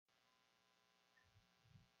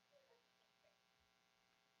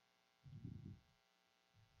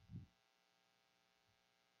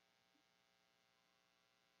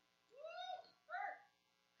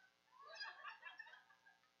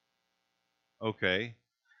Okay.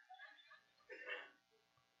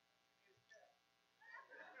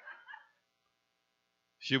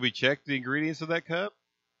 Should we check the ingredients of that cup?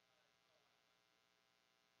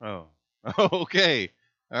 Oh. Okay.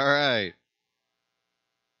 All right.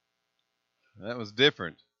 That was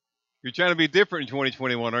different. You're trying to be different in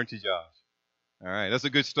 2021, aren't you, Josh? All right. That's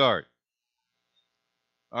a good start.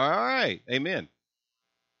 All right. Amen.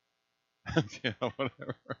 Yeah,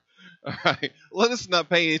 whatever. All right. Let us not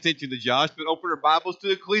pay any attention to Josh, but open our Bibles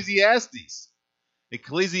to Ecclesiastes.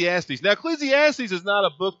 Ecclesiastes. Now, Ecclesiastes is not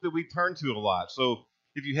a book that we turn to a lot. So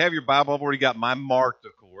if you have your Bible, I've already got mine marked,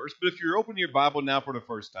 of course. But if you're opening your Bible now for the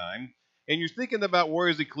first time and you're thinking about where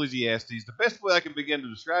is Ecclesiastes, the best way I can begin to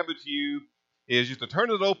describe it to you is just to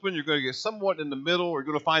turn it open. You're going to get somewhat in the middle, or you're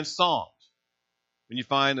going to find Psalms. When you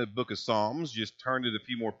find a book of Psalms, just turn it a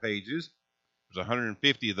few more pages. There's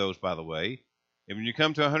 150 of those, by the way. And when you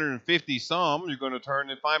come to 150 Psalms, you're going to turn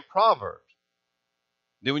and find Proverbs.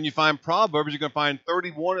 Then when you find Proverbs, you're going to find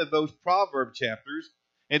 31 of those Proverb chapters.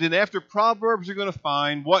 And then after Proverbs, you're going to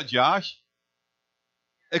find what, Josh?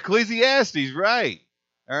 Ecclesiastes, right.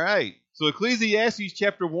 All right. So Ecclesiastes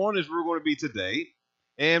chapter 1 is where we're going to be today.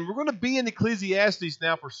 And we're going to be in Ecclesiastes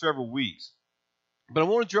now for several weeks. But I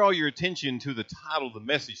want to draw your attention to the title of the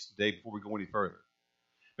message today before we go any further.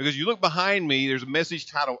 Because you look behind me, there's a message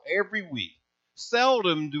title every week.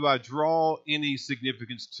 Seldom do I draw any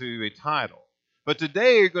significance to a title. But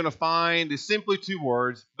today you're going to find is simply two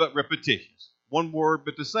words, but repetitious. One word,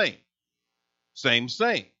 but the same. Same,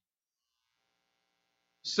 same.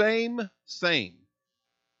 Same, same.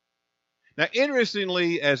 Now,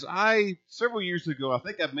 interestingly, several years ago, I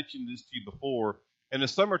think I've mentioned this to you before, in the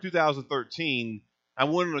summer of 2013, I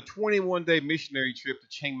went on a 21-day missionary trip to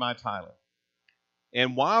Chiang Mai, Thailand.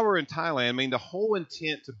 And while we're in Thailand, the whole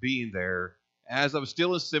intent to being there, as I was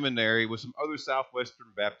still in seminary with some other Southwestern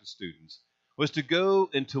Baptist students, was to go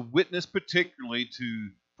and to witness particularly to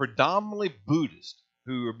predominantly Buddhists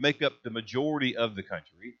who make up the majority of the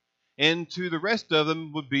country, and to the rest of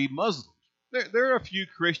them would be Muslims. There are a few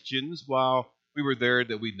Christians while we were there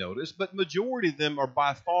that we noticed, but majority of them are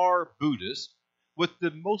by far Buddhist, with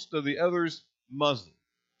most of the others Muslim.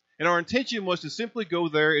 And our intention was to simply go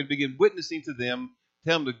there and begin witnessing to them,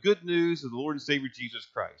 tell them the good news of the Lord and Savior Jesus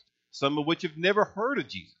Christ, some of which have never heard of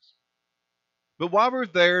Jesus. But while we were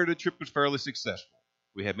there, the trip was fairly successful.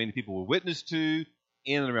 We had many people we witnessed to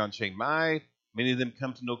in and around Chiang Mai. Many of them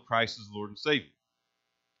come to know Christ as Lord and Savior.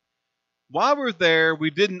 While we were there, we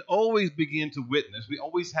didn't always begin to witness. We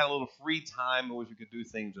always had a little free time in which we could do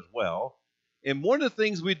things as well. And one of the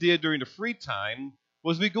things we did during the free time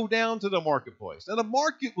was we go down to the marketplace. Now, the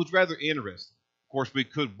market was rather interesting. Of course, we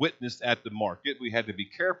could witness at the market. We had to be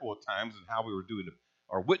careful at times in how we were doing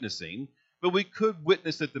our witnessing. But we could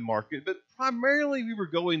witness at the market. But primarily, we were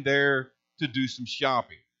going there to do some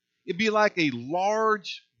shopping. It'd be like a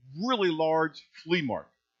large, really large flea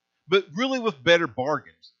market, but really with better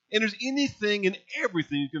bargains. And there's anything and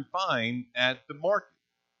everything you can find at the market.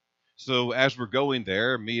 So as we're going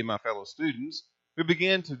there, me and my fellow students, we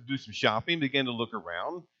began to do some shopping, began to look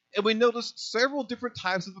around, and we noticed several different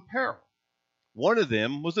types of apparel. One of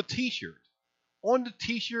them was a T-shirt. On the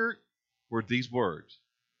T-shirt were these words: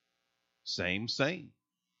 same, same.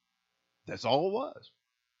 That's all it was.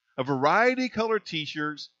 A variety of colored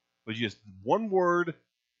T-shirts with just one word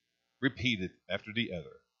repeated after the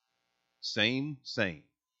other. Same, same.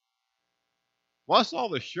 Well, I saw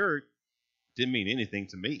the shirt. It didn't mean anything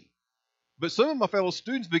to me. But some of my fellow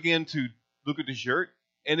students began to look at the shirt,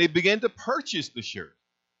 and they began to purchase the shirt.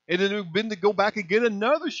 And then they began to go back and get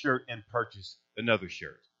another shirt and purchase another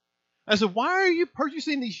shirt. I said, why are you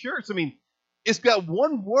purchasing these shirts? It's got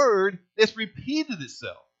one word that's repeated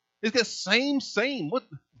itself. It's got same, same.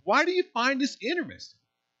 Why do you find this interesting?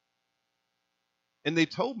 And they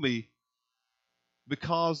told me,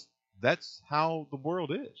 because that's how the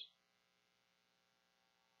world is.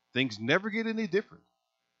 Things never get any different.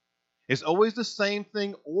 It's always the same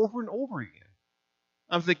thing over and over again.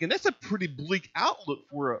 I'm thinking, that's a pretty bleak outlook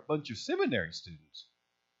for a bunch of seminary students.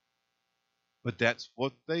 But that's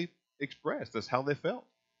what they expressed. That's how they felt.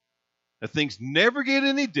 That things never get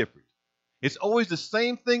any different. It's always the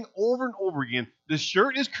same thing over and over again. The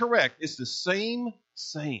shirt is correct. It's the same,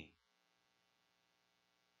 same.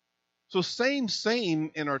 So same,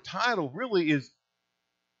 same in our title really is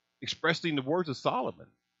expressing the words of Solomon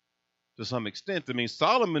to some extent.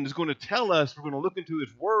 Solomon is going to tell us, we're going to look into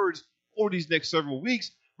his words over these next several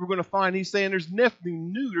weeks. We're going to find he's saying there's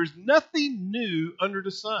nothing new. There's nothing new under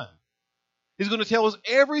the sun. He's going to tell us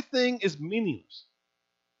everything is meaningless.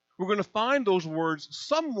 We're going to find those words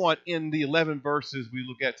somewhat in the 11 verses we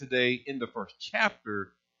look at today in the first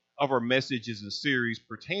chapter of our messages and series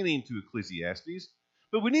pertaining to Ecclesiastes.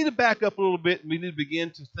 But we need to back up a little bit, and we need to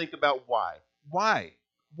begin to think about why. Why?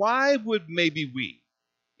 Why would maybe we,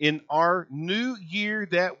 in our new year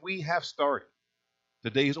that we have started,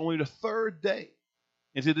 today is only the third day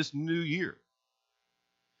into this new year,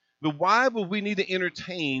 but why would we need to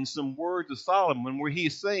entertain some words of Solomon where he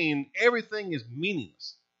is saying everything is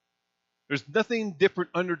meaningless? There's nothing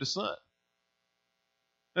different under the sun.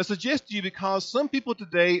 I suggest to you because some people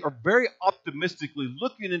today are very optimistically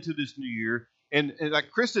looking into this new year. And like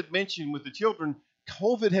Chris had mentioned with the children,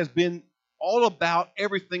 COVID has been all about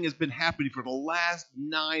everything has been happening for the last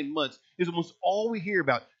 9 months. It's almost all we hear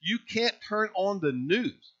about. You can't turn on the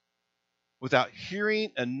news without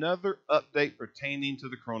hearing another update pertaining to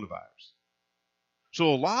the coronavirus.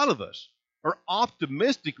 So a lot of us are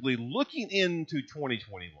optimistically looking into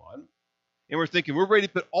 2021, and we're thinking we're ready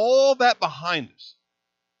to put all that behind us.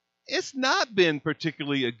 It's not been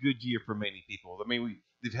particularly a good year for many people. I mean,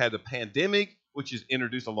 we've had a pandemic, which has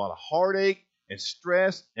introduced a lot of heartache and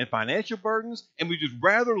stress and financial burdens, and we just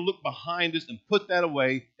rather look behind us and put that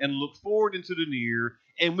away and look forward into the new year,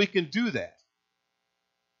 and we can do that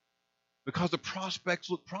because the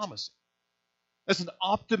prospects look promising. That's an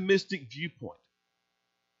optimistic viewpoint.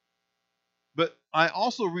 But I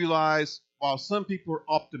also realize while some people are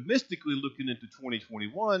optimistically looking into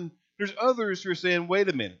 2021, there's others who are saying, wait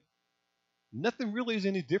a minute, nothing really is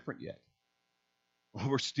any different yet.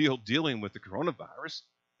 We're still dealing with the coronavirus.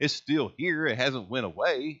 It's still here. It hasn't went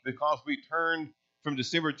away because we turned from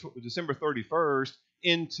December 31st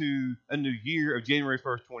into a new year of January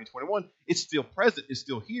 1st, 2021. It's still present. It's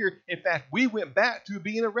still here. In fact, we went back to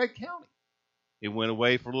being a red county. It went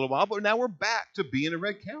away for a little while, but now we're back to being a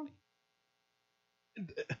red county.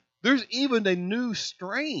 There's even a new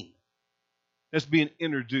strain that's being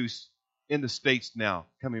introduced in the States now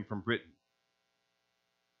coming from Britain.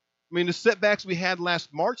 I mean, the setbacks we had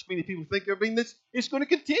last March, many people think, it's going to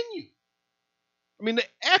continue. I mean, the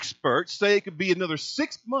experts say it could be another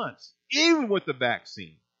 6 months, even with the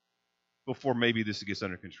vaccine, before maybe this gets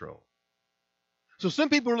under control. So some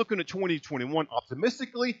people are looking at 2021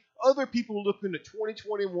 optimistically. Other people are looking at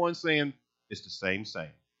 2021 saying it's the same.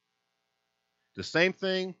 The same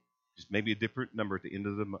thing, just maybe a different number at the end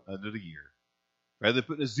of the year. Rather than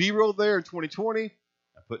putting a 0 there in 2020,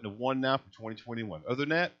 I'm putting a 1 now for 2021. Other than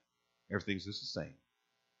that, everything's just the same.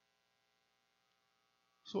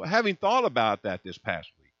 So having thought about that this past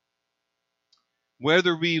week,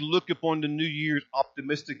 whether we look upon the new year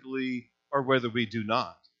optimistically or whether we do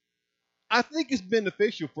not, I think it's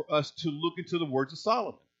beneficial for us to look into the words of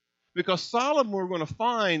Solomon. Because Solomon, we're going to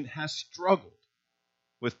find, has struggled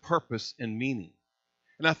with purpose and meaning.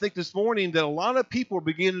 And I think this morning that a lot of people are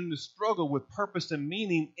beginning to struggle with purpose and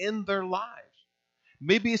meaning in their lives.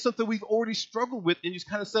 Maybe it's something we've already struggled with and just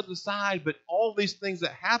kind of set it aside, but all these things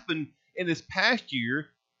that happened in this past year,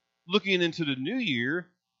 looking into the new year,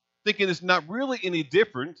 thinking it's not really any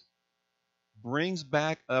different, brings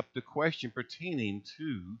back up the question pertaining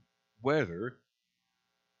to whether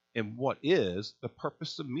and what is the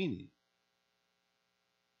purpose of meaning.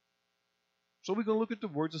 So we're going to look at the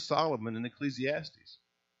words of Solomon in Ecclesiastes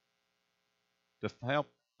to help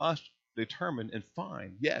us determine and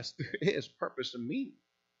find, yes, there is purpose and meaning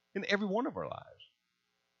in every one of our lives.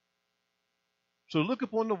 So look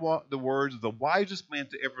upon the words of the wisest man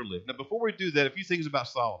to ever live. Now, before we do that, a few things about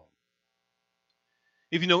Solomon.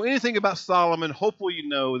 If you know anything about Solomon, hopefully you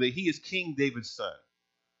know that he is King David's son.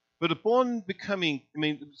 But upon becoming,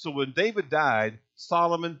 so when David died,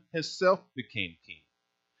 Solomon himself became king.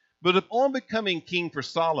 But upon becoming king for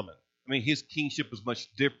Solomon, his kingship was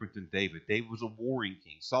much different than David. David was a warring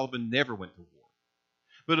king. Solomon never went to war.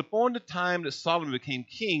 But upon the time that Solomon became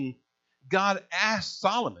king, God asked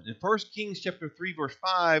Solomon. In 1 Kings chapter 3, verse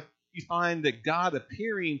 5, you find that God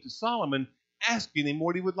appearing to Solomon, asking him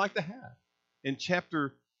what he would like to have. In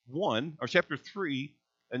chapter 3,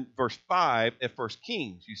 and verse 5 at 1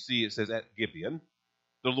 Kings, you see it says, at Gibeon,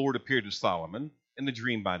 the Lord appeared to Solomon in the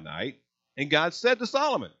dream by night, and God said to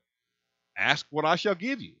Solomon, ask what I shall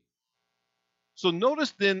give you. So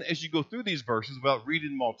notice then, as you go through these verses, without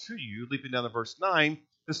reading them all to you, leaping down to verse 9,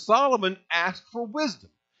 that Solomon asked for wisdom.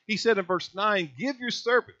 He said in verse 9, give your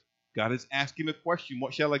servant. God is asking him a question,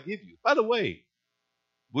 what shall I give you? By the way,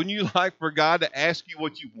 wouldn't you like for God to ask you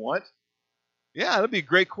what you want? Yeah, that'd be a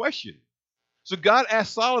great question. So God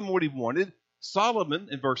asked Solomon what he wanted. Solomon,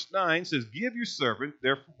 in verse 9, says, give your servant,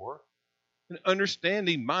 therefore, an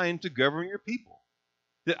understanding mind to govern your people,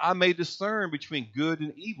 that I may discern between good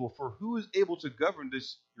and evil, for who is able to govern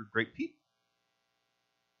this, your great people?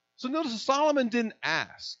 So notice Solomon didn't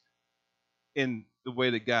ask in the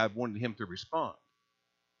way that God wanted him to respond.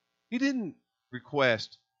 He didn't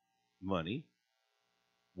request money,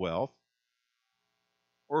 wealth,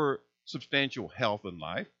 or substantial health in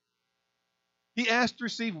life. He asked to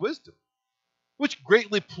receive wisdom, which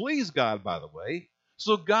greatly pleased God, by the way.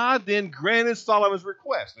 So God then granted Solomon's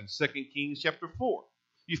request in 2 Kings chapter 4.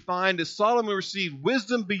 You find that Solomon received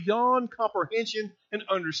wisdom beyond comprehension and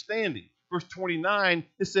understanding. Verse 29,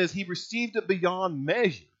 it says he received it beyond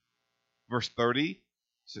measure. Verse 30,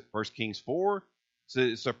 1 Kings 4,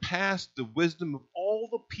 says it surpassed the wisdom of all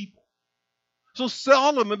the people. So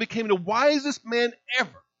Solomon became the wisest man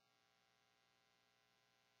ever.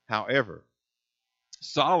 However,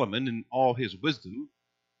 Solomon, in all his wisdom,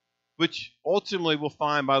 which ultimately we'll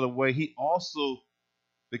find, by the way, he also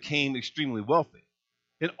became extremely wealthy.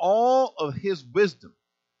 In all of his wisdom,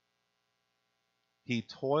 he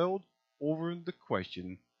toiled over the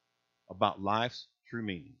question about life's true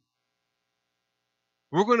meaning.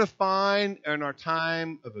 We're going to find in our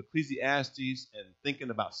time of Ecclesiastes and thinking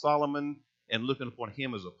about Solomon and looking upon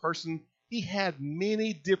him as a person, he had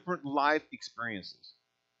many different life experiences.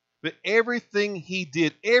 But everything he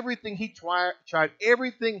did, everything he tried,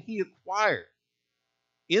 everything he acquired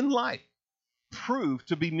in life proved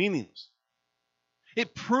to be meaningless.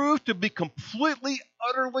 It proved to be completely,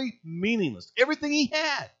 utterly meaningless. Everything he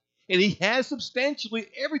had. And he had substantially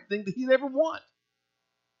everything that he'd ever want.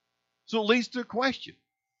 So it leads to a question.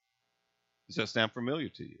 Does that sound familiar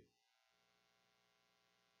to you?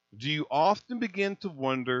 Do you often begin to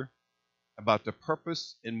wonder about the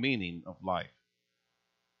purpose and meaning of life?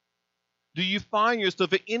 Do you find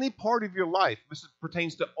yourself at any part of your life, this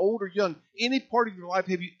pertains to old or young, any part of your life,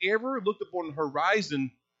 have you ever looked upon the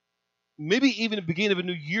horizon, maybe even the beginning of a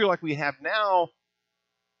new year like we have now,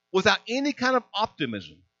 without any kind of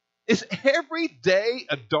optimism? Is every day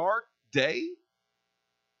a dark day?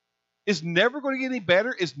 Is never going to get any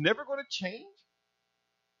better? Is never going to change?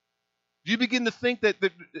 Do you begin to think that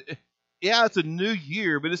yeah, it's a new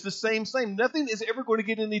year, but it's the same. Nothing is ever going to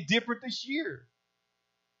get any different this year?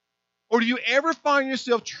 Or do you ever find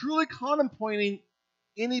yourself truly contemplating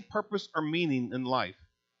any purpose or meaning in life?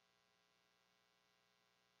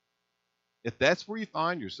 If that's where you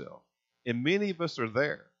find yourself, and many of us are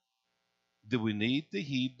there, do we need to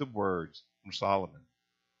heed the words from Solomon?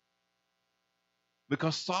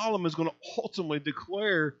 Because Solomon is going to ultimately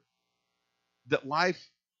declare that life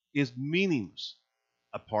is meaningless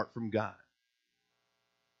apart from God.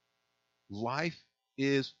 Life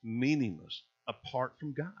is meaningless apart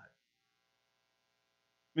from God.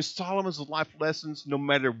 Miss Solomon's life lessons, no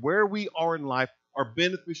matter where we are in life, are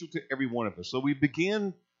beneficial to every one of us. So we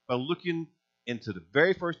begin by looking into the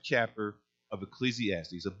very first chapter of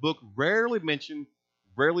Ecclesiastes, a book rarely mentioned,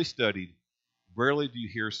 rarely studied. Rarely do you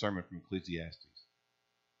hear a sermon from Ecclesiastes.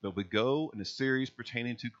 But we go in a series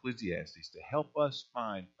pertaining to Ecclesiastes to help us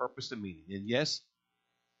find purpose and meaning. And yes,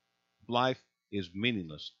 life is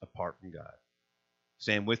meaningless apart from God.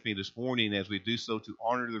 Stand with me this morning as we do so to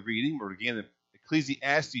honor the reading. We're again in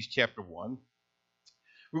Ecclesiastes chapter 1.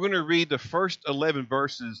 We're going to read the first 11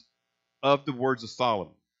 verses of the words of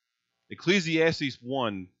Solomon. Ecclesiastes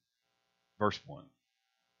 1, verse 1.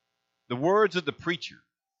 The words of the preacher,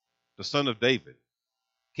 the son of David,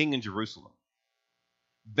 king in Jerusalem.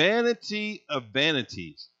 Vanity of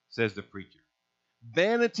vanities, says the preacher.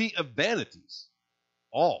 Vanity of vanities.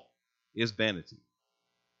 All is vanity.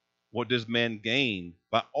 What does man gain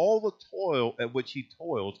by all the toil at which he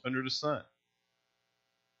toils under the sun?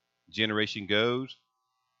 A generation goes,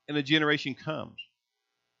 and a generation comes,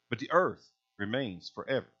 but the earth remains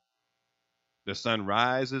forever. The sun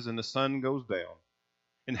rises and the sun goes down,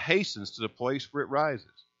 and hastens to the place where it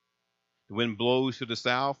rises. The wind blows to the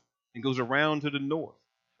south and goes around to the north.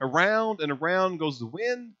 Around and around goes the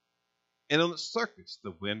wind, and on its circuits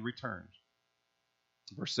the wind returns.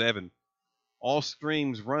 Verse 7, all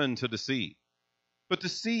streams run to the sea, but the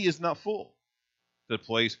sea is not full. To the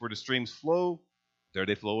place where the streams flow, there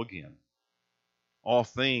they flow again. All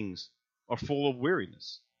things are full of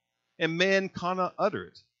weariness, and man cannot utter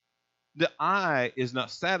it. The eye is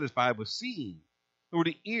not satisfied with seeing, nor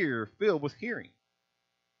the ear filled with hearing.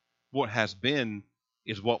 What has been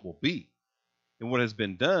is what will be, and what has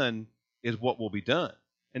been done is what will be done.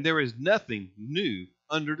 And there is nothing new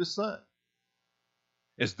under the sun.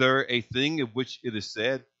 Is there a thing of which it is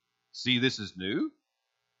said, see, this is new?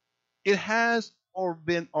 It has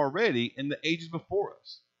been already in the ages before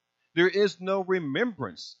us. There is no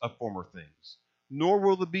remembrance of former things, nor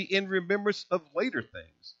will there be in remembrance of later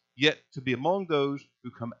things, yet to be among those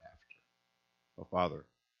who come after. Oh, Father,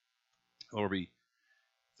 Lord, we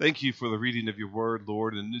thank you for the reading of your word,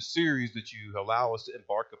 Lord, and this series that you allow us to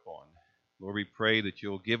embark upon. Lord, we pray that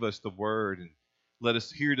you'll give us the word and Let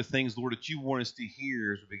us hear the things, Lord, that you want us to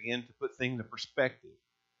hear as we begin to put things in perspective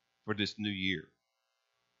for this new year.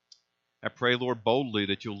 I pray, Lord, boldly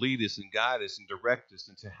that you'll lead us and guide us and direct us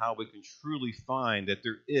into how we can truly find that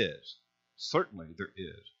certainly there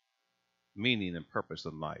is, meaning and purpose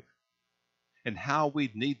in life. And how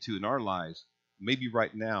we need to in our lives, maybe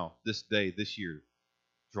right now, this day, this year,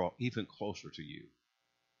 draw even closer to you.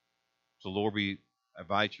 So, Lord, we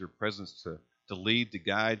invite your presence to lead, to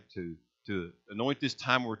guide, to anoint this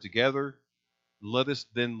time we're together. Let us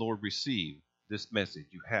then, Lord, receive this message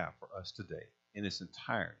you have for us today in its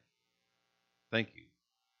entirety. Thank you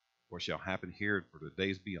for what shall happen here and for the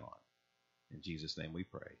days beyond. In Jesus' name we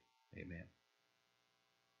pray. Amen.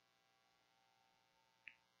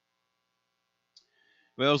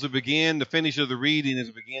 Well, as we begin the finish of the reading, as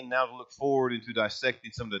we begin now to look forward into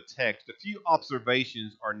dissecting some of the text, a few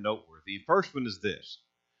observations are noteworthy. The first one is this.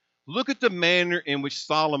 Look at the manner in which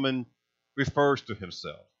Solomon refers to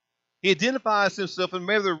himself. He identifies himself in a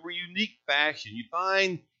rather unique fashion. You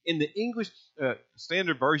find in the English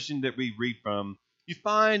Standard Version that we read from, you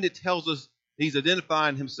find it tells us he's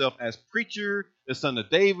identifying himself as preacher, the son of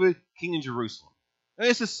David, king in Jerusalem. And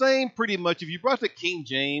it's the same pretty much. If you brought the King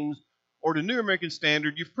James or the New American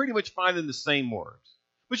Standard, you're pretty much finding the same words.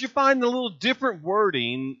 But you find a little different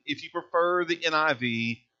wording if you prefer the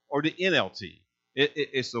NIV or the NLT.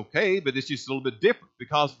 It's okay, but it's just a little bit different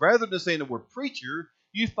because rather than saying the word preacher,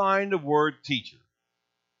 you find the word teacher.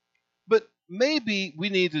 But maybe we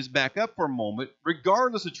need to back up for a moment,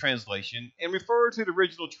 regardless of translation, and refer to the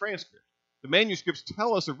original transcript. The manuscripts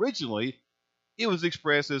tell us originally it was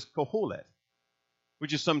expressed as Kohelet,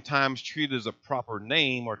 which is sometimes treated as a proper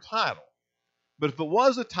name or title. But if it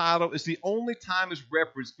was a title, it's the only time it's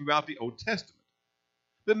referenced throughout the Old Testament.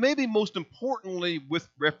 But maybe most importantly with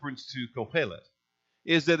reference to Kohelet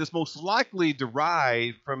is that it's most likely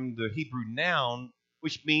derived from the Hebrew noun,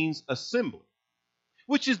 which means assembly,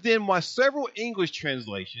 which is then why several English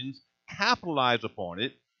translations capitalize upon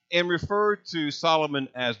it and refer to Solomon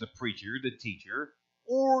as the preacher, the teacher,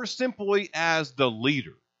 or simply as the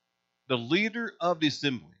leader of the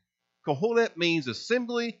assembly. Kohelet means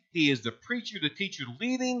assembly. He is the preacher, the teacher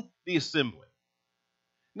leading the assembly.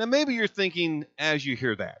 Now maybe you're thinking as you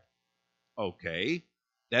hear that, okay,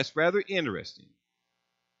 that's rather interesting.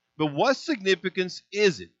 But what significance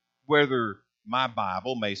is it whether my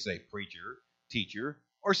Bible may say preacher, teacher,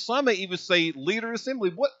 or some may even say leader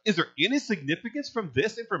assembly? What is there any significance from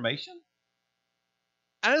this information?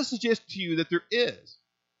 I suggest to you that there is,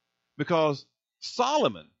 because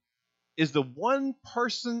Solomon is the one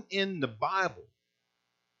person in the Bible,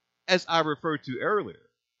 as I referred to earlier,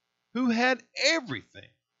 who had everything.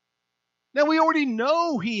 Now, we already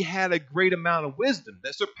know he had a great amount of wisdom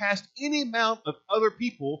that surpassed any amount of other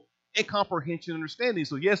people in comprehension and understanding.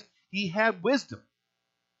 So, yes, he had wisdom.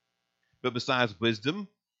 But besides wisdom,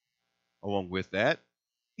 along with that,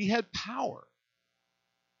 he had power.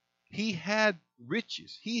 He had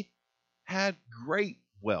riches. He had great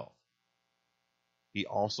wealth. He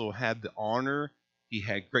also had the honor. He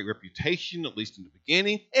had great reputation, at least in the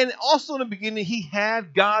beginning. And also in the beginning, he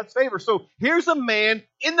had God's favor. So here's a man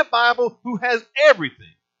in the Bible who has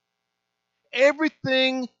everything.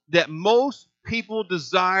 Everything that most people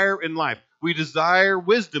desire in life. We desire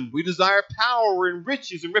wisdom. We desire power and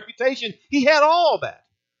riches and reputation. He had all that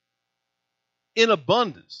in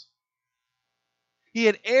abundance. He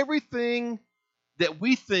had everything that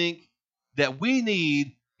we think that we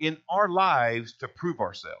need in our lives to prove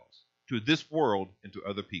ourselves to this world and to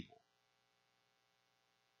other people.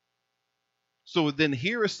 So then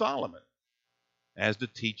here is Solomon as the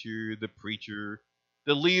teacher, the preacher,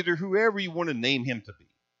 the leader, whoever you want to name him to be,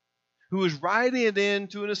 who is riding it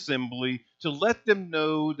into an assembly to let them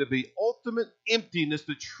know that the ultimate emptiness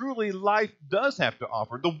that truly life does have to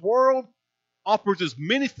offer. The world offers us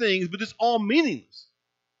many things, but it's all meaningless.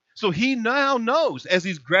 So he now knows, as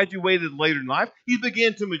he's graduated later in life, he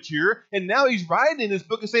began to mature, and now he's writing in his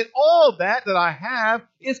book and saying, all that I have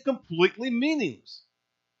is completely meaningless.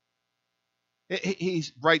 He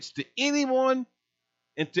writes to anyone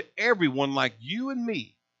and to everyone like you and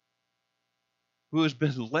me who has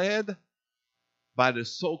been led by the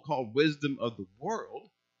so-called wisdom of the world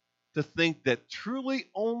to think that truly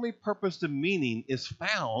only purpose and meaning is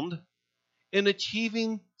found in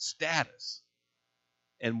achieving status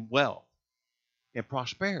and wealth and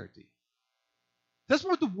prosperity. That's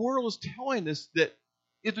what the world is telling us that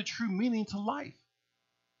is the true meaning to life.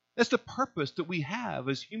 That's the purpose that we have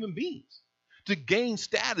as human beings, to gain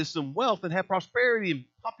status and wealth and have prosperity and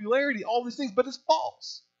popularity, all these things, but it's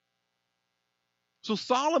false. So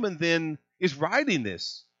Solomon then is writing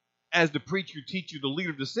this as the preacher, teacher, the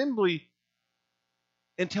leader of the assembly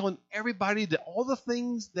and telling everybody that all the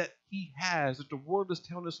things that he has, that the world is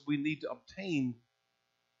telling us we need to obtain,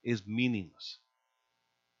 is meaningless.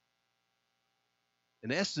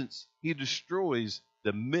 In essence, he destroys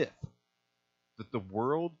the myth that the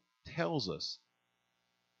world tells us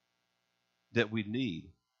that we need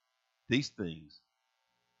these things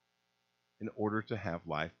in order to have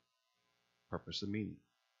life, purpose, and meaning.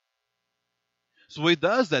 So he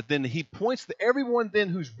does that, then he points to everyone then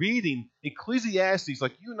who's reading Ecclesiastes,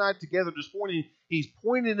 like you and I together this morning, he's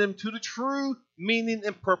pointing them to the true meaning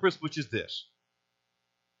and purpose, which is this: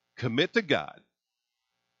 commit to God,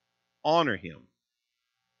 honor him,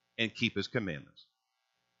 and keep his commandments.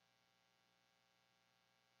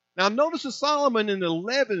 Now notice that Solomon in the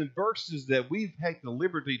 11 verses that we've taken the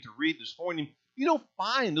liberty to read this morning, you don't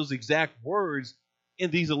find those exact words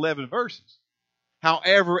in these 11 verses.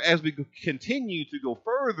 However, as we continue to go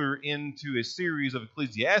further into a series of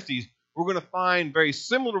Ecclesiastes, we're going to find very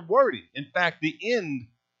similar wording. In fact, the end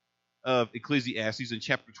of Ecclesiastes in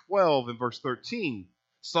chapter 12 and verse 13,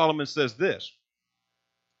 Solomon says this: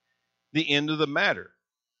 the end of the matter,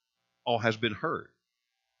 all has been heard.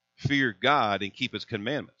 Fear God and keep his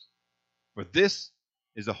commandments, for this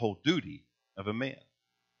is the whole duty of a man.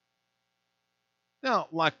 Now,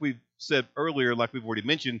 like we've said earlier, like we've already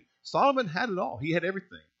mentioned, Solomon had it all. He had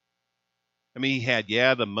everything. I mean, he had,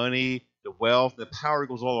 the money, the wealth, the power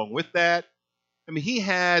goes along with that. I mean, he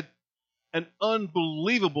had an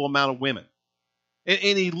unbelievable amount of women. And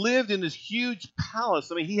he lived in this huge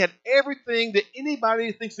palace. I mean, he had everything that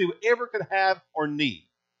anybody thinks they would ever could have or need.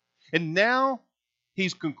 And now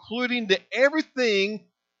he's concluding that everything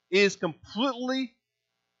is completely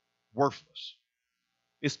worthless.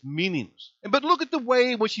 It's meaningless. But look at the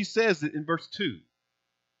way in which he says it in verse 2.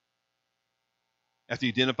 After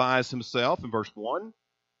he identifies himself in verse 1,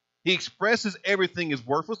 he expresses everything is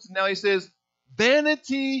worthless. And now he says,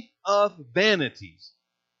 vanity of vanities.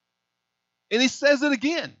 And he says it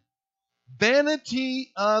again.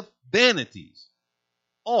 Vanity of vanities.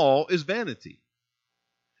 All is vanity.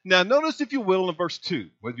 Now notice, if you will, in verse 2,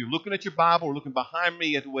 whether you're looking at your Bible or looking behind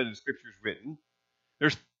me at the way the scripture is written,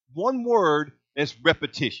 there's one word that's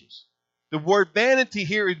repetitious. The word vanity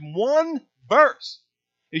here in one verse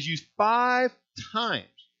is used 5 times.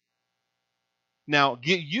 Now,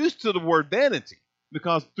 get used to the word vanity,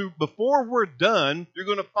 because before we're done, you're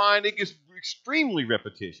going to find it gets extremely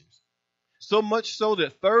repetitious. So much so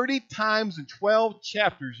that 30 times in 12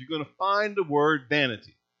 chapters, you're going to find the word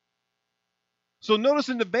vanity. So notice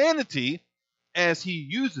in the vanity, as he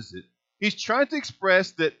uses it, he's trying to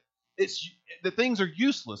express that that things are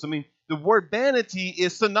useless. I mean, the word vanity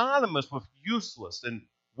is synonymous with useless and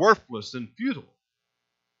worthless and futile.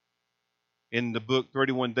 In the book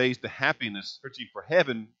 31 Days to Happiness, Searching for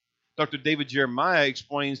Heaven, Dr. David Jeremiah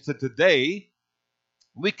explains that today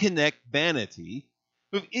we connect vanity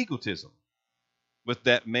with egotism, with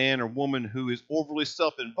that man or woman who is overly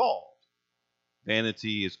self-involved.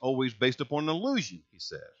 Vanity is always based upon an illusion, he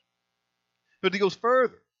says. But he goes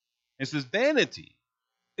further and says vanity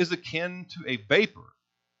is akin to a vapor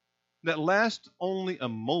that lasts only a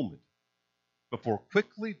moment before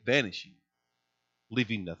quickly vanishing,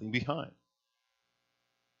 leaving nothing behind.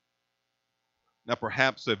 Now,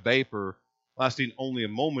 perhaps a vapor lasting only a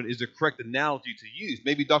moment is the correct analogy to use.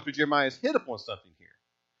 Maybe Dr. Jeremiah has hit upon something here.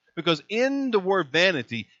 Because in the word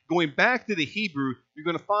vanity, going back to the Hebrew, you're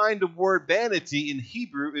going to find the word vanity in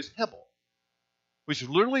Hebrew is hebel, which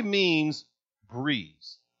literally means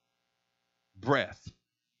breeze, breath,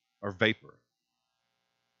 or vapor.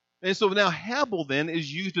 And so now hebel then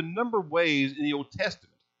is used a number of ways in the Old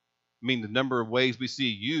Testament. I mean, the number of ways we see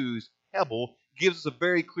used, hebel, gives us a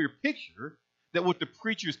very clear picture that what the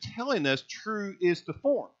preacher is telling us true is to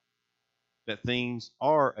form, that things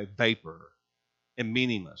are a vapor and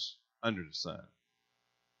meaningless under the sun.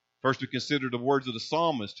 First, we consider the words of the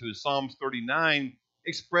psalmist, who in Psalms 39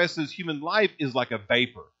 expresses human life is like a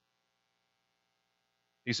vapor.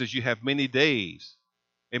 He says, you have many days,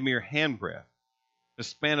 a mere handbreadth, the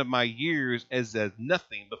span of my years as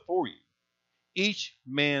nothing before you. Each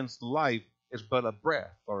man's life is but a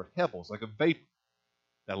breath, or a hebel, like a vapor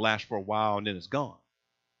that lasts for a while and then is gone.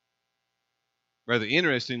 Rather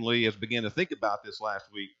interestingly, as we began to think about this last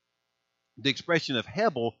week, the expression of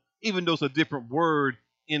hebel, even though it's a different word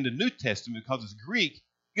in the New Testament because it's Greek,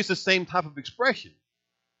 gets the same type of expression.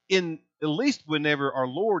 At least whenever our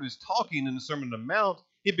Lord is talking in the Sermon on the Mount,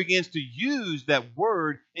 he begins to use that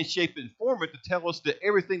word and shape it and form it to tell us that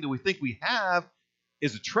everything that we think we have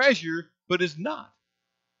is a treasure, but is not.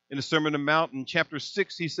 In the Sermon on the Mount in chapter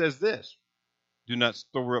 6, he says this: do not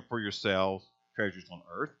store up for yourselves treasures on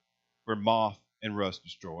earth, where moth and rust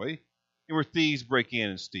destroy, and where thieves break in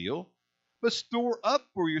and steal, but store up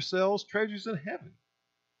for yourselves treasures in heaven,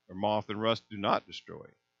 where moth and rust do not destroy,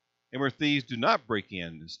 and where thieves do not break in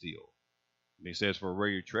and steal. And he says, for where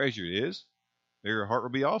your treasure is, there your heart will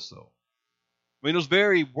be also. I mean, those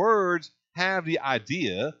very words have the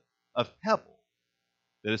idea of Hebel,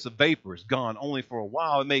 that it's a vapor, it's gone only for a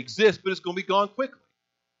while. It may exist, but it's going to be gone quickly.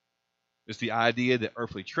 It's the idea that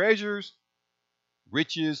earthly treasures,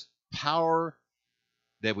 riches, power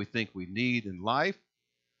that we think we need in life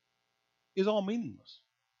is all meaningless.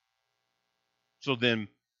 So then,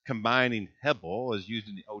 combining Hebel, as used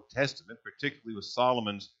in the Old Testament, particularly with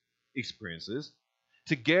Solomon's experiences,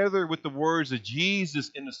 together with the words of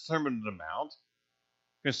Jesus in the Sermon on the Mount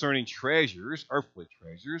concerning treasures, earthly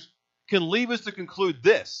treasures, can lead us to conclude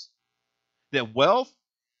this, that wealth,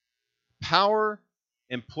 power,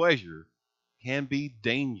 and pleasure can be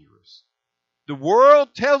dangerous. The world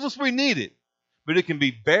tells us we need it, but it can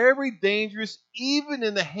be very dangerous even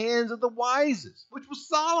in the hands of the wisest, which was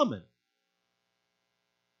Solomon.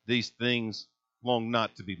 These things long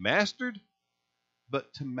not to be mastered,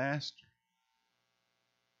 but to master.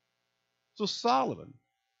 So Solomon,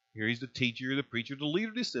 here he's the teacher, the preacher, the leader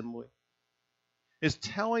of the assembly, is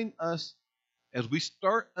telling us as we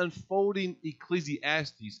start unfolding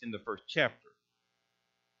Ecclesiastes in the first chapter,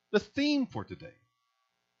 the theme for today,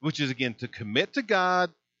 which is again to commit to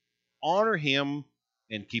God, honor Him,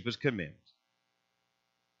 and keep His commandments.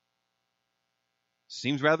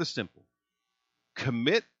 Seems rather simple.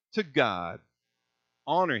 Commit to God,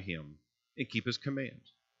 honor Him, and keep His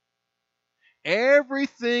commands.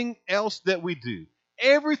 Everything else that we do,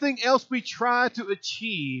 everything else we try to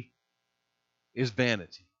achieve is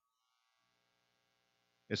vanity.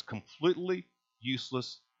 It's completely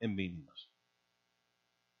useless and meaningless.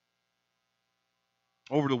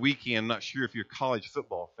 Over the weekend, I'm not sure if you're a college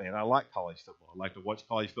football fan. I like college football. I like to watch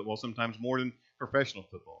college football sometimes more than professional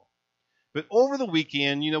football. But over the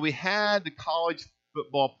weekend, we had the college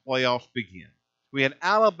football playoffs begin. We had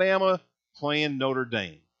Alabama playing Notre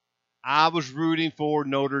Dame. I was rooting for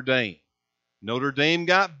Notre Dame. Notre Dame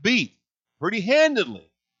got beat pretty handedly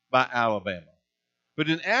by Alabama. But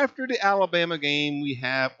then after the Alabama game, we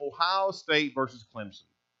have Ohio State versus Clemson.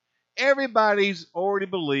 Everybody's already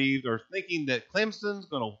believed or thinking that Clemson's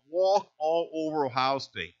going to walk all over Ohio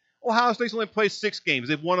State. Ohio State's only played 6 games.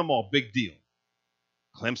 They've won them all. Big deal.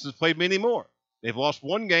 Clemson's played many more. They've lost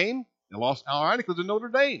 1 game. They lost ironically to Notre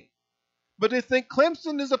Dame. But they think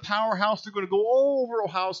Clemson is a powerhouse. They're going to go all over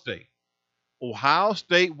Ohio State. Ohio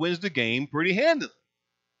State wins the game pretty handily.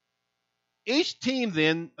 Each team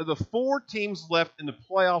then, of the 4 teams left in the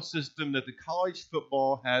playoff system that the college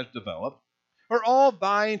football has developed, are all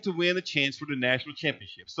vying to win a chance for the national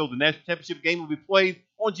championship. So the national championship game will be played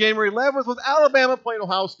on January 11th with Alabama playing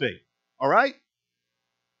Ohio State. All right?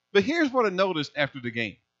 But here's what I noticed after the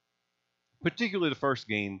game, particularly the first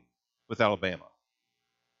game with Alabama.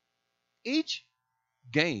 Each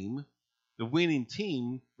game, the winning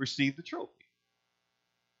team received the trophy.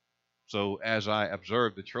 So as I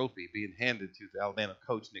observed the trophy being handed to the Alabama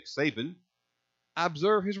coach, Nick Saban, I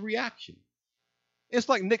observed his reaction. It's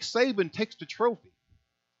like Nick Saban takes the trophy.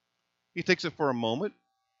 He takes it for a moment,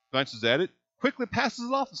 glances at it, quickly passes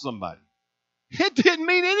it off to somebody. It didn't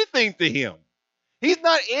mean anything to him. He's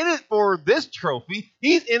not in it for this trophy.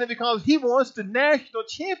 He's in it because he wants the national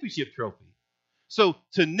championship trophy. So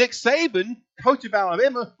to Nick Saban, coach of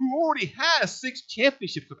Alabama, who already has 6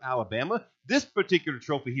 championships with Alabama, this particular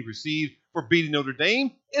trophy he received for beating Notre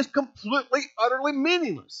Dame is completely, utterly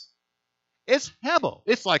meaningless. It's Hebel.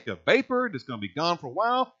 It's like a vapor that's going to be gone for a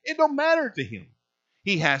while. It don't matter to him.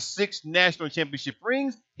 He has 6 national championship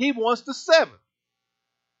rings. He wants the 7th.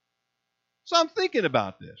 So I'm thinking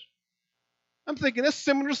about this. I'm thinking that's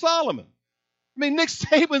similar to Solomon. I mean, Nick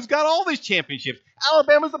Saban's got all these championships.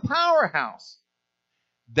 Alabama's a powerhouse.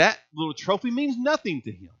 That little trophy means nothing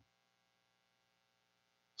to him.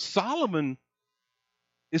 Solomon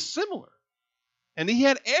is similar. And he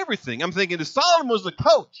had everything. I'm thinking if Solomon was the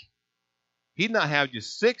coach, he'd not have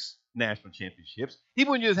just 6 national championships. He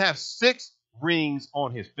wouldn't just have 6 rings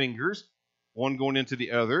on his fingers, one going into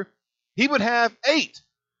the other. He would have 8,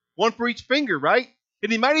 one for each finger, right?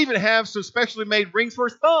 And he might even have some specially made rings for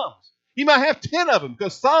his thumbs. He might have 10 of them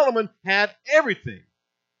because Solomon had everything.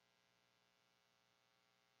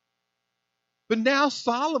 But now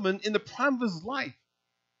Solomon, in the prime of his life,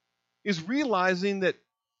 is realizing that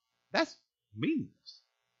that's meaningless.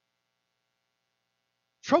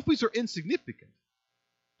 Trophies are insignificant.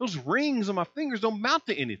 Those rings on my fingers don't amount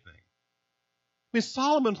to anything. I mean,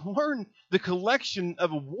 Solomon learned the collection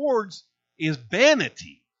of awards is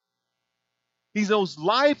vanity. He knows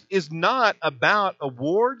life is not about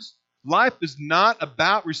awards. Life is not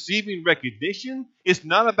about receiving recognition. It's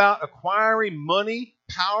not about acquiring money,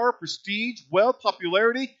 power, prestige, wealth,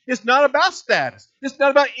 popularity. It's not about status. It's not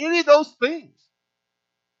about any of those things.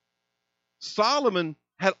 Solomon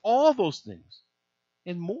had all those things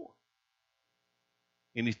and more.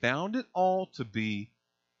 And he found it all to be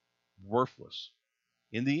worthless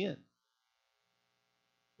in the end.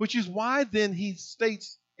 Which is why then he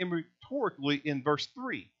states rhetorically in verse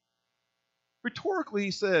 3. Rhetorically,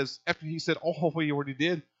 he says, after he said all what he already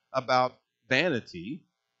did about vanity,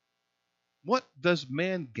 what does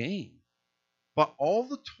man gain by all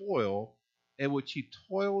the toil in which he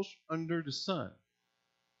toils under the sun?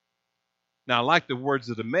 Now, I like the words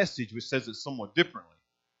of the Message, which says it somewhat differently.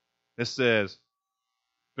 It says,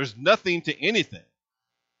 there's nothing to anything.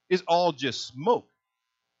 It's all just smoke.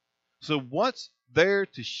 So what's there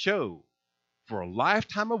to show for a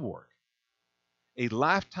lifetime of work? A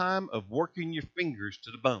lifetime of working your fingers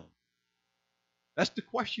to the bone? That's the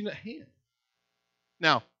question at hand.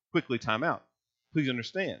 Now, quickly time out. Please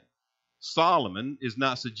understand, Solomon is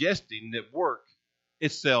not suggesting that work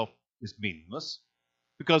itself is meaningless.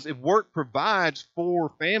 Because if work provides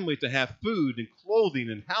for family to have food and clothing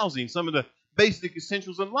and housing, some of the basic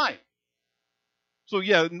essentials in life. So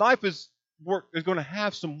yeah, life is going to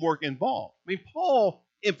have some work involved. I mean, Paul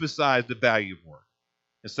emphasized the value of work.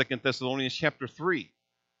 In 2 Thessalonians chapter 3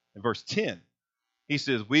 and verse 10, he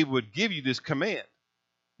says, we would give you this command.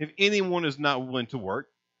 If anyone is not willing to work,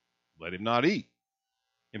 let him not eat.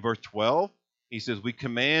 In verse 12, he says, we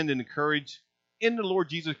command and encourage in the Lord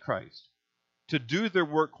Jesus Christ to do their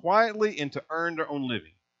work quietly and to earn their own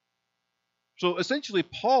living. So essentially,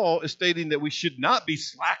 Paul is stating that we should not be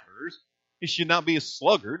slackers. He should not be a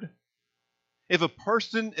sluggard. If a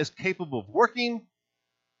person is capable of working,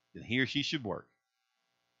 then he or she should work.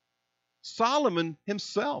 Solomon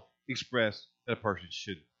himself expressed that a person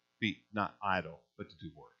should be not idle, but to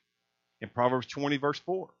do work. In Proverbs 20, verse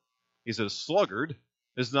 4, he said, a sluggard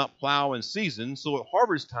does not plow in season, so at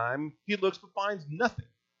harvest time he looks but finds nothing.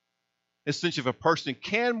 Essentially, if a person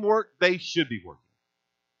can work, they should be working.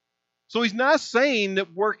 So he's not saying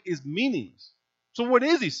that work is meaningless. So what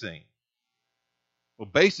is he saying? Well,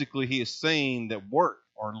 basically, he is saying that work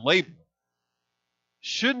or labor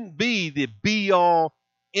shouldn't be the be-all,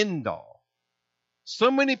 end-all.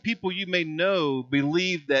 So many people you may know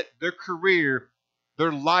believe that their career,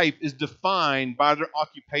 their life is defined by their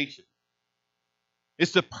occupation.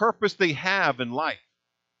 It's the purpose they have in life.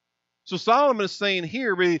 So Solomon is saying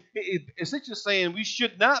here, really, essentially saying we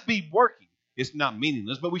should not be working. It's not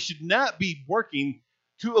meaningless, but we should not be working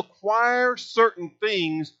to acquire certain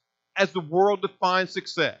things as the world defines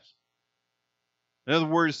success. In other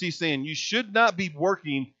words, he's saying you should not be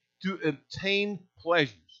working to obtain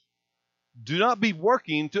pleasures. Do not be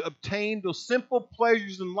working to obtain those simple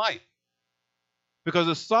pleasures in life. Because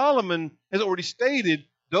as Solomon has already stated,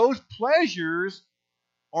 those pleasures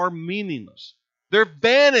are meaningless. They're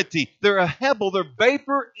vanity. They're a hebel. They're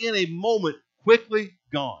vapor in a moment, quickly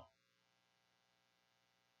gone.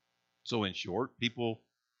 So in short, people,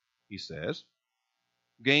 he says,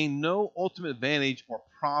 gain no ultimate advantage or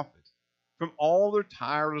profit from all their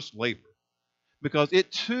tireless labor, because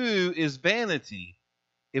it too is vanity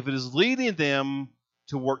if it is leading them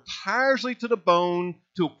to work tirelessly to the bone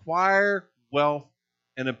to acquire wealth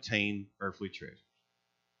and obtain earthly treasures.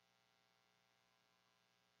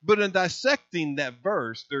 But in dissecting that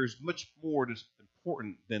verse, there's much more that's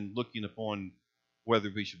important than looking upon whether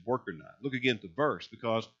we should work or not. Look again at the verse,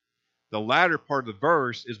 because the latter part of the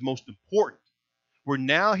verse is most important, where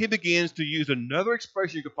now he begins to use another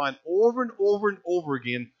expression you can find over and over and over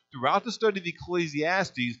again throughout the study of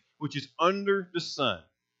Ecclesiastes, which is under the sun.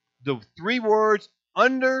 The three words,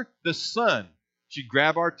 under the sun, should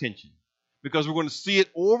grab our attention, because we're going to see it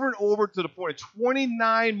over and over to the point of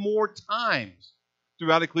 29 more times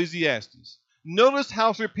throughout Ecclesiastes. Notice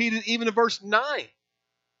how it's repeated even in verse 9,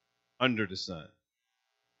 under the sun.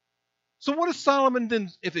 So what is Solomon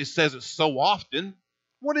then, if it says it so often,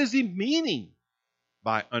 what is he meaning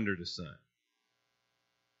by under the sun?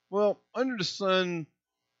 Well, under the sun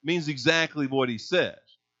means exactly what he says.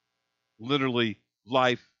 Literally,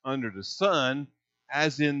 life under the sun,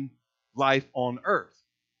 as in life on earth.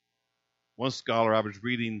 One scholar I was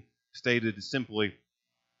reading stated it simply,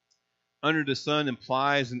 under the sun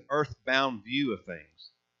implies an earthbound view of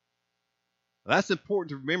things. Now, that's important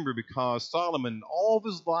to remember, because Solomon, all of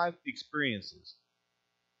his life experiences,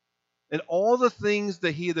 and all the things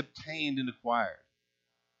that he had obtained and acquired,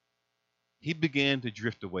 he began to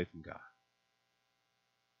drift away from God.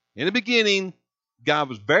 In the beginning, God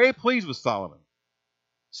was very pleased with Solomon.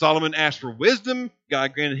 Solomon asked for wisdom.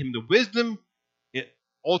 God granted him the wisdom.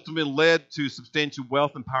 ultimately led to substantial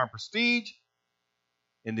wealth and power and prestige,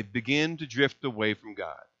 and they begin to drift away from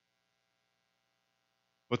God.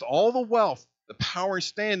 With all the wealth, the power and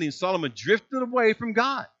standing, Solomon drifted away from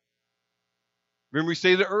God. Remember we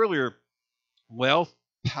stated earlier, wealth,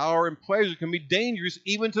 power, and pleasure can be dangerous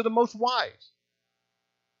even to the most wise.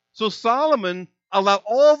 So Solomon allowed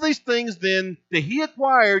all these things then that he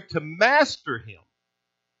acquired to master him.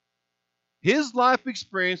 His life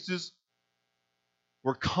experiences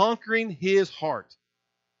were conquering his heart.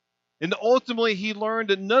 And ultimately, he learned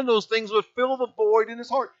that none of those things would fill the void in his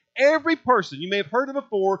heart. Every person, you may have heard it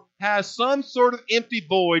before, has some sort of empty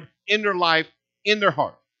void in their life, in their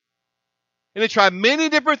heart. And they try many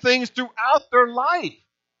different things throughout their life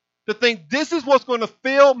to think this is what's going to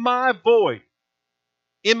fill my void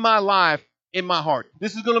in my life, in my heart.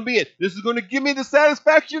 This is going to be it. This is going to give me the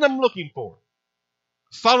satisfaction I'm looking for.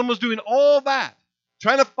 Solomon was doing all that,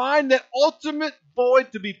 trying to find that ultimate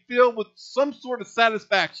void to be filled with some sort of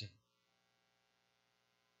satisfaction.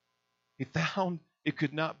 He found it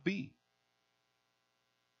could not be.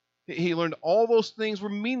 He learned all those things were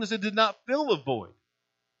meaningless. It did not fill the void.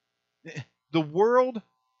 The world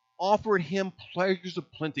offered him pleasures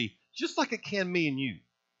of plenty, just like it can me and you.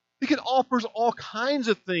 It can offer all kinds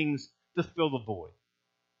of things to fill the void.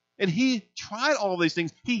 And he tried all these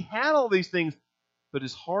things. He had all these things, but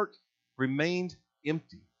his heart remained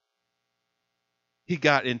empty. He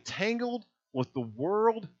got entangled with the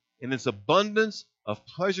world and its abundance of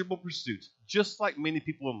pleasurable pursuits, just like many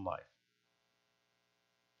people in life.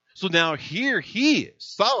 So now here he is,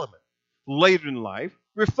 Solomon, later in life,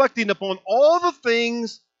 reflecting upon all the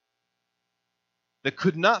things that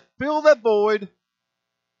could not fill that void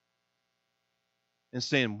and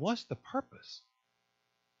saying, what's the purpose?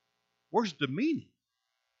 Where's the meaning?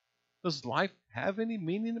 Does life have any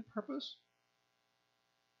meaning and purpose?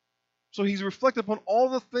 So he's reflected upon all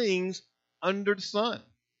the things under the sun.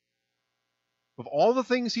 Of all the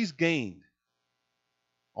things he's gained,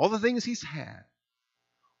 all the things he's had,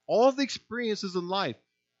 all the experiences in life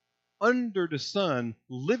under the sun,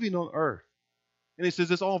 living on earth. And he says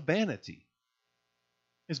it's all vanity.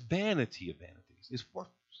 It's vanity of vanities. It's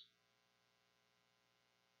worthless.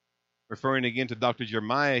 Referring again to Dr.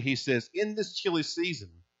 Jeremiah, he says, in this chilly season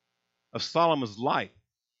of Solomon's life,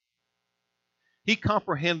 he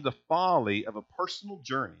comprehended the folly of a personal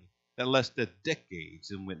journey that lasted decades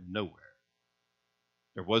and went nowhere.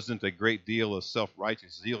 There wasn't a great deal of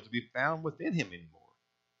self-righteous zeal to be found within him anymore.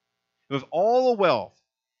 With all the wealth,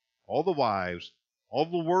 all the wives, all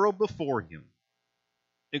the world before him,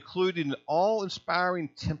 including an all-inspiring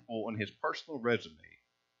temple on his personal resume,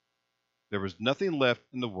 there was nothing left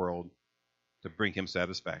in the world to bring him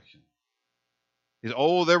satisfaction. There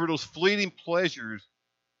were those fleeting pleasures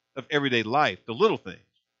of everyday life, the little things.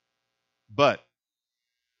 But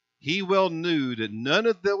he well knew that none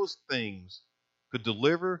of those things could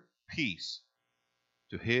deliver peace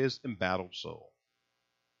to his embattled soul.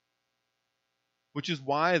 Which is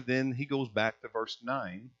why then he goes back to verse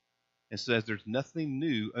 9 and says there's nothing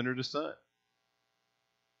new under the sun.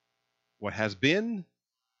 What has been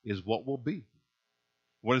is what will be.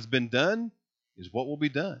 What has been done is what will be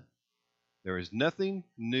done. There is nothing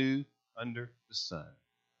new under the sun.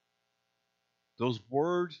 Those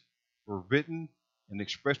words were written and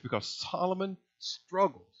expressed because Solomon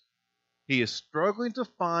struggles. He is struggling to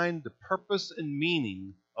find the purpose and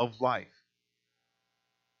meaning of life.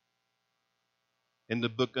 In the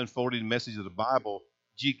book Unfolding Message of the Bible,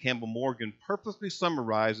 G. Campbell Morgan perfectly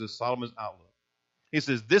summarizes Solomon's outlook. He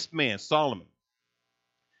says, this man, Solomon,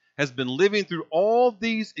 has been living through all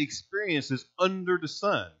these experiences under the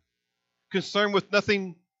sun, concerned with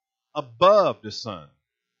nothing above the sun,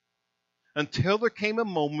 until there came a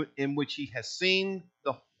moment in which he has seen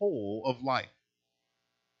the whole of life.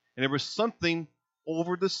 And there was something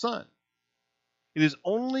over the sun. It is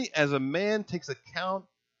only as a man takes account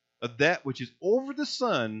of that which is over the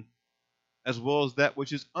sun, as well as that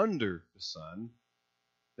which is under the sun,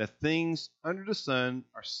 that things under the sun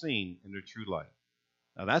are seen in their true light.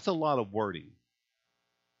 Now that's a lot of wording.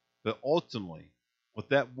 But ultimately, what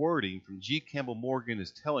that wording from G. Campbell Morgan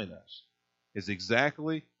is telling us is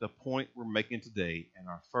exactly the point we're making today in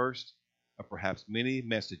our first of perhaps many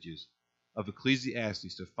messages of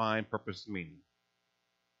Ecclesiastes to find purpose and meaning.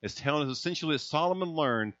 It's telling us essentially that Solomon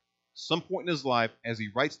learned some point in his life as he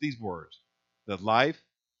writes these words, that life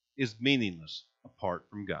is meaningless apart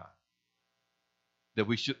from God. That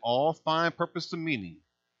we should all find purpose and meaning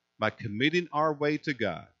by committing our way to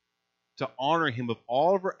God, to honor him with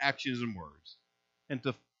all of our actions and words, and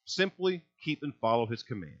to simply keep and follow his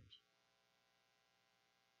commands.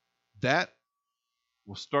 That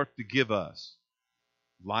will start to give us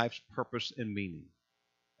life's purpose and meaning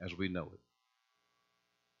as we know it.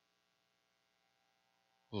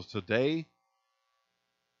 So today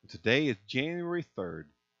is January 3rd,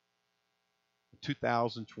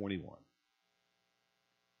 2021.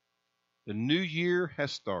 The new year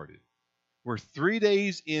has started. We're 3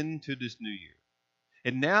 days into this new year.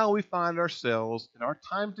 And now we find ourselves in our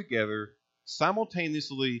time together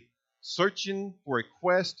simultaneously searching for a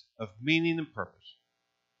quest of meaning and purpose.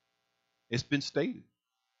 It's been stated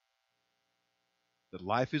that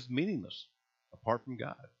life is meaningless apart from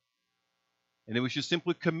God. And that we should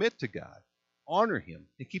simply commit to God, honor Him,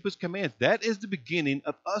 and keep His commands. That is the beginning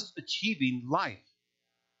of us achieving life,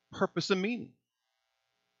 purpose, and meaning.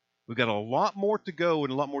 We've got a lot more to go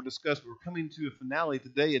and a lot more to discuss, but we're coming to a finale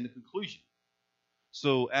today and the conclusion.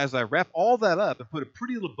 So as I wrap all that up and put a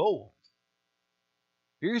pretty little bow on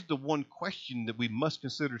it, here's the one question that we must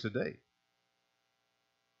consider today.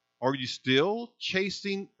 Are you still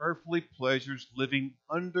chasing earthly pleasures living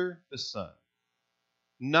under the sun,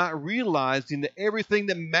 not realizing that everything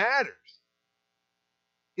that matters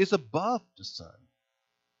is above the sun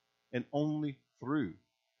and only through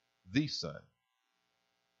the sun?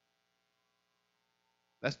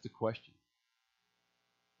 That's the question.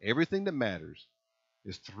 Everything that matters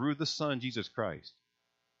is through the Son, Jesus Christ,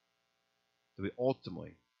 that we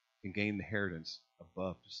ultimately can gain the inheritance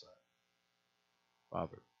above the sun.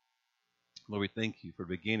 Father, Lord, we thank you for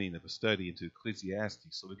the beginning of a study into Ecclesiastes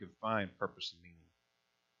so we can find purpose and meaning.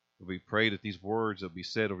 Lord, we pray that these words that will be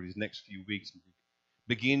said over these next few weeks,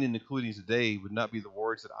 beginning and including today, would not be the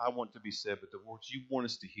words that I want to be said, but the words you want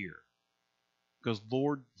us to hear. Because,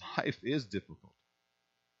 Lord, life is difficult.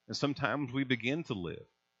 And sometimes we begin to live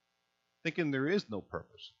thinking there is no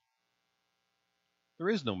purpose. There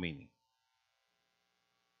is no meaning.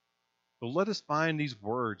 But let us find these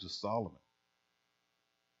words of Solomon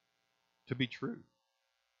to be true.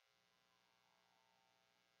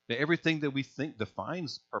 That everything that we think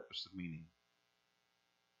defines purpose and meaning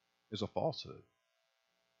is a falsehood.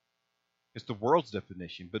 It's the world's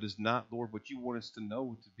definition, but it's not, Lord, what you want us to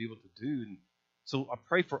know, to be able to do. And so I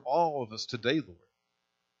pray for all of us today, Lord,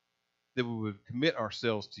 that we would commit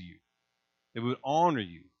ourselves to you, that we would honor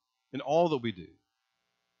you in all that we do,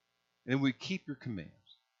 and we keep your commands.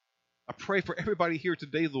 I pray for everybody here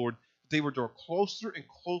today, Lord, that they would draw closer and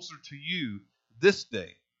closer to you this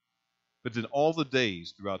day, but then all the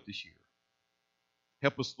days throughout this year.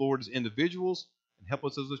 Help us, Lord, as individuals, and help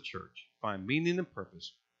us as a church find meaning and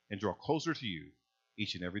purpose and draw closer to you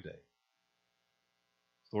each and every day.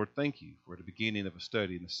 Lord, thank you for the beginning of a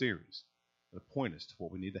study in the series that point us to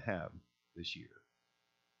what we need to have this year.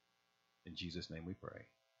 In Jesus' name we pray.